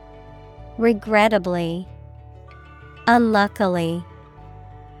 Regrettably, unluckily,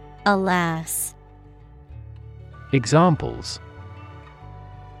 alas. Examples: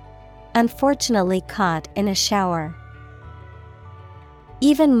 Unfortunately caught in a shower.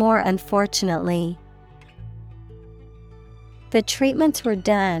 Even more unfortunately. The treatments were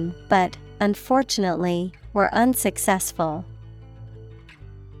done, but, unfortunately, were unsuccessful.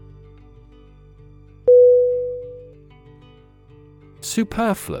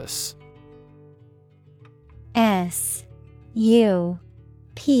 Superfluous.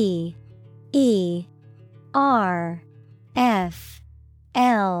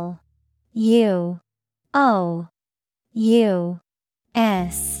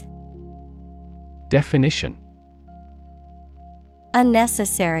 Definition: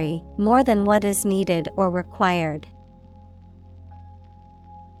 Unnecessary, more than what is needed or required.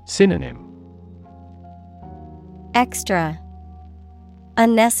 Synonym: Extra,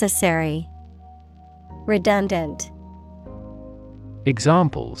 unnecessary, redundant.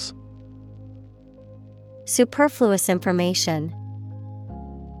 Examples: Superfluous information.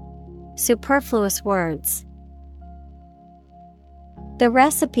 Superfluous words. The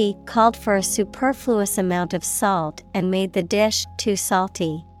recipe called for a superfluous amount of salt and made the dish too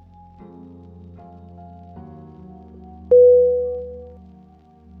salty.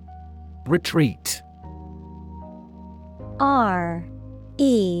 Retreat. R-E-T-R-E-A-T.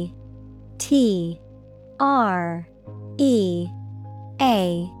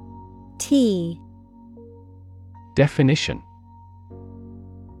 Definition: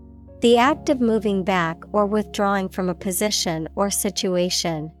 the act of moving back or withdrawing from a position or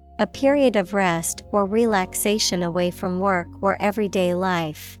situation, a period of rest or relaxation away from work or everyday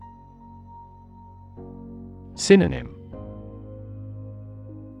life. Synonym: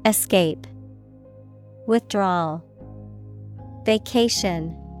 Escape, withdrawal,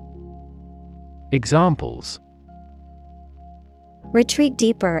 vacation. Examples: retreat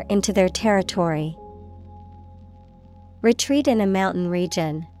deeper into their territory. Retreat in a mountain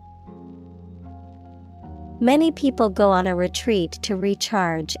region. Many people go on a retreat to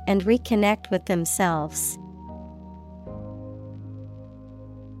recharge and reconnect with themselves.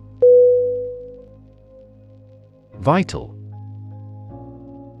 Vital.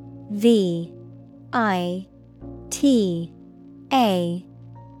 V-I-T-A-L.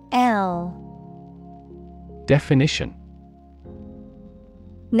 Definition: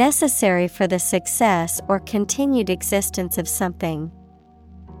 necessary for the success or continued existence of something.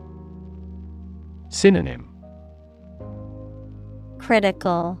 Synonym: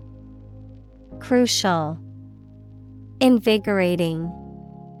 critical, crucial, invigorating.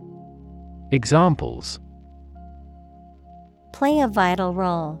 Examples: play a vital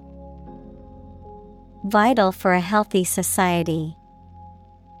role. Vital for a healthy society.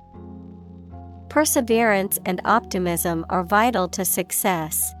 Perseverance and optimism are vital to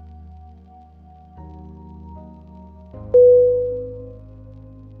success.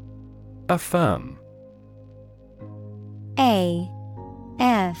 Affirm. A-F-F-I-R-M.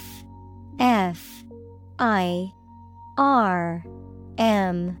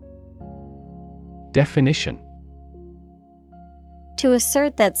 Definition: to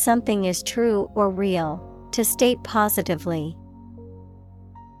assert that something is true or real, to state positively.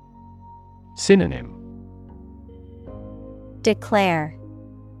 Synonym: declare,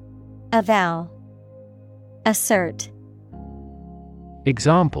 avow, assert.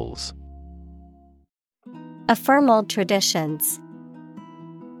 Examples: affirm old traditions.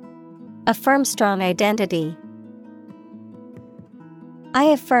 Affirm strong identity. I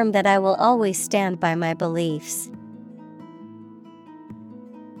affirm that I will always stand by my beliefs.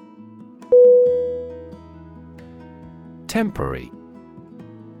 Temporary.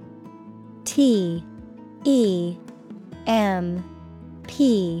 T-E-M-P-O-R-A-R-Y.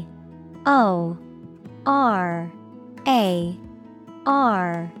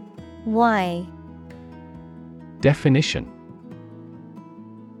 Definition: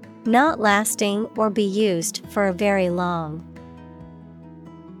 not lasting or be used for a very long.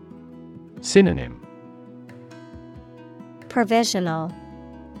 Synonym: provisional,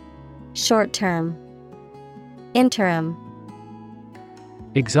 short term, interim.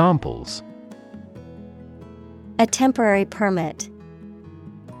 Examples: a temporary permit.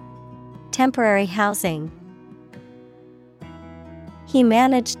 Temporary housing. He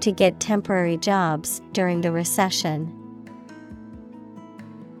managed to get temporary jobs during the recession.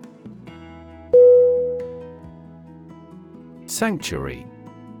 Sanctuary.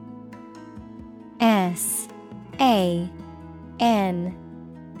 S-A-N-C-T-U-A-R-Y.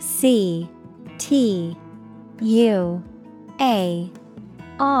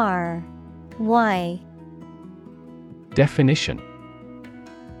 Definition: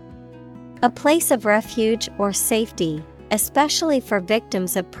 a place of refuge or safety, especially for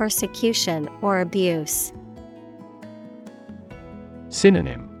victims of persecution or abuse.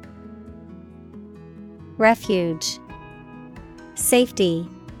 Synonym: refuge, safety,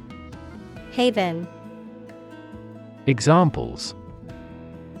 haven. Examples: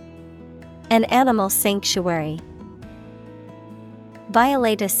 an animal sanctuary.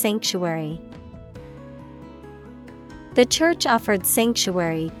 Violate a sanctuary. The church offered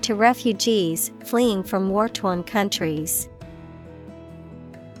sanctuary to refugees fleeing from war-torn countries.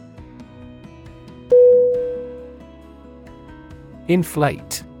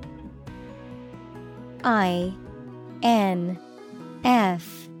 Inflate. I-N-F-L-A-T-E.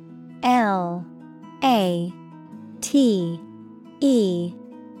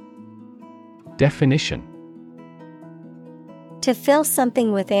 Definition: to fill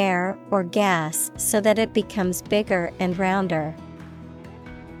something with air or gas so that it becomes bigger and rounder.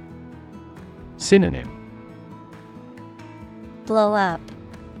 Synonym: blow up,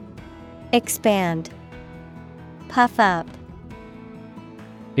 expand, puff up.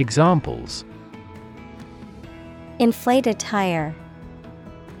 Examples: inflate a tire,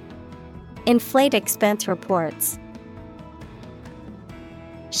 inflate expense reports.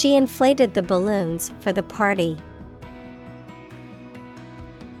 She inflated the balloons for the party.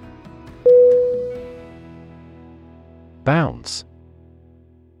 Bounce.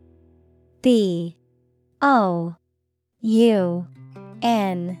 B-O-U-N-C-E.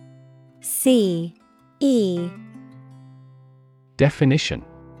 Definition: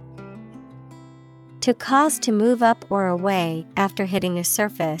 to cause to move up or away after hitting a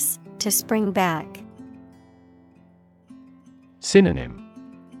surface, to spring back. Synonym: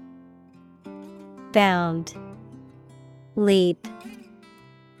 Bound, leap,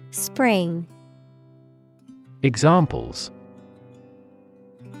 spring. Examples: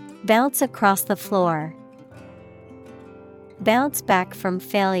 bounce across the floor, bounce back from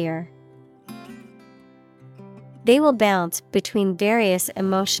failure. They will bounce between various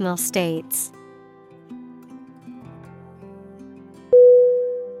emotional states.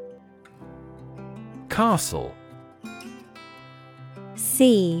 Castle.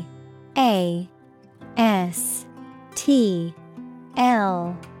 C-A-S-T-L-E.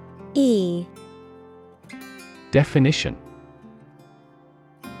 Definition: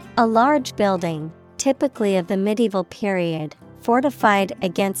 a large building, typically of the medieval period, fortified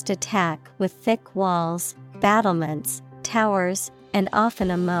against attack with thick walls, battlements, towers, and often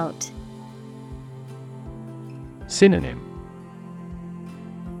a moat. Synonym: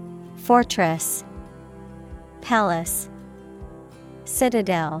 fortress, palace,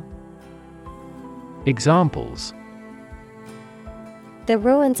 citadel. Examples: the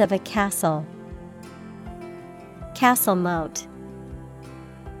ruins of a castle, castle moat.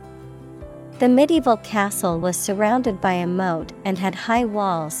 The medieval castle was surrounded by a moat and had high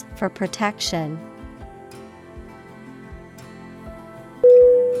walls for protection.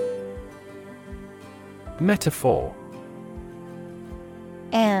 Metaphor.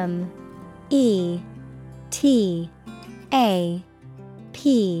 M-E-T-A-P-H-O-R.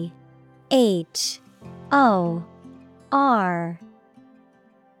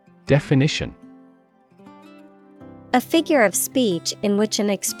 Definition: a figure of speech in which an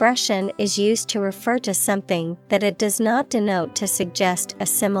expression is used to refer to something that it does not denote to suggest a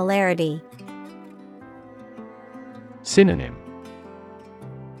similarity. Synonym: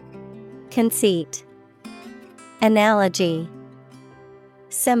 conceit, analogy,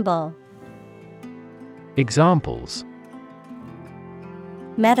 symbol. Examples: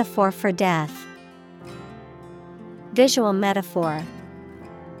 metaphor for death, visual metaphor.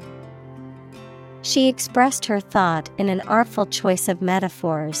 She expressed her thought in an artful choice of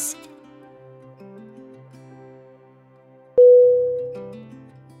metaphors.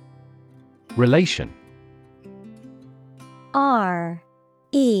 Relation. R-E-L-A-T-I-O-N.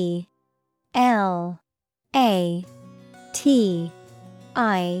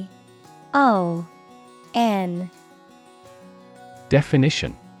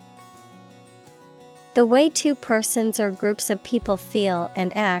 Definition: the way two persons or groups of people feel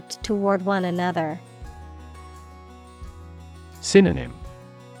and act toward one another. Synonym: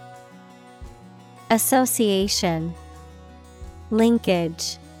 association,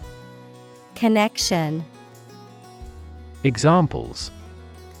 linkage, connection. Examples: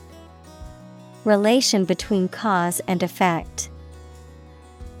 relation between cause and effect,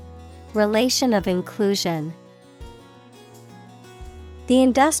 relation of inclusion. The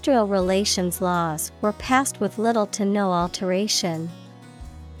industrial relations laws were passed with little to no alteration.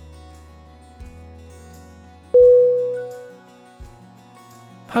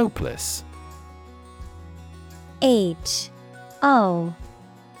 Hopeless. H-O-P-E-L-E-S-S.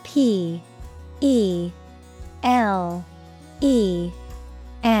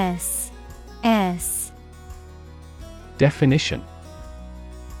 Definition: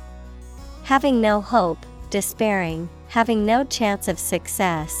 having no hope, despairing, having no chance of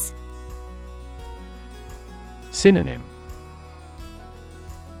success. Synonym: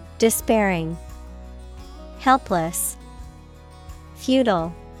 despairing, helpless,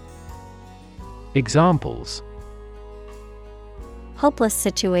 futile. Examples: hopeless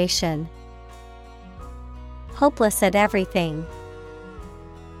situation, hopeless at everything.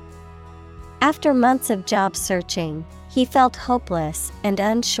 After months of job searching, he felt hopeless and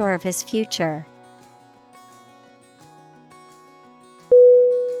unsure of his future.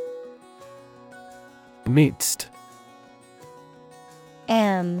 Midst.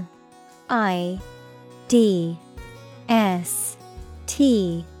 M-I-D-S-T.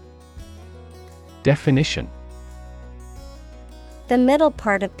 Definition: the middle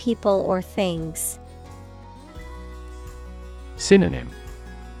part of people or things. Synonym: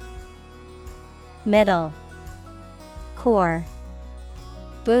 middle, core,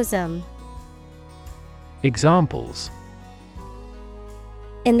 bosom. Examples: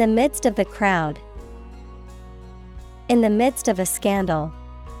 in the midst of the crowd, in the midst of a scandal.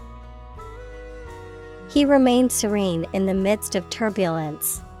 He remained serene in the midst of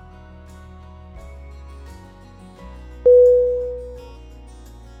turbulence.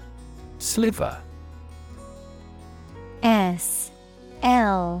 Sliver. S-L-I-V-E-R.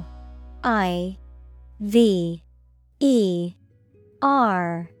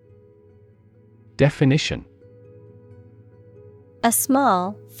 Definition: a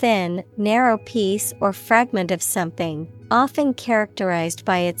small, thin, narrow piece or fragment of something, often characterized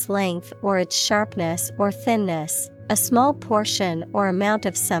by its length or its sharpness or thinness, a small portion or amount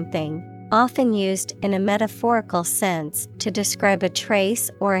of something, often used in a metaphorical sense to describe a trace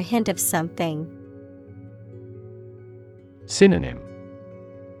or a hint of something. Synonym: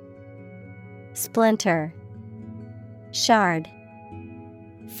 splinter, shard,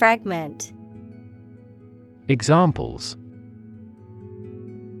 fragment. Examples: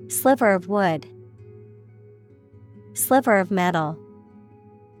 sliver of wood, sliver of metal.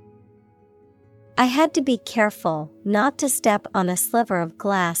 I had to be careful not to step on a sliver of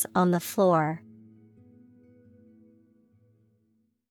glass on the floor.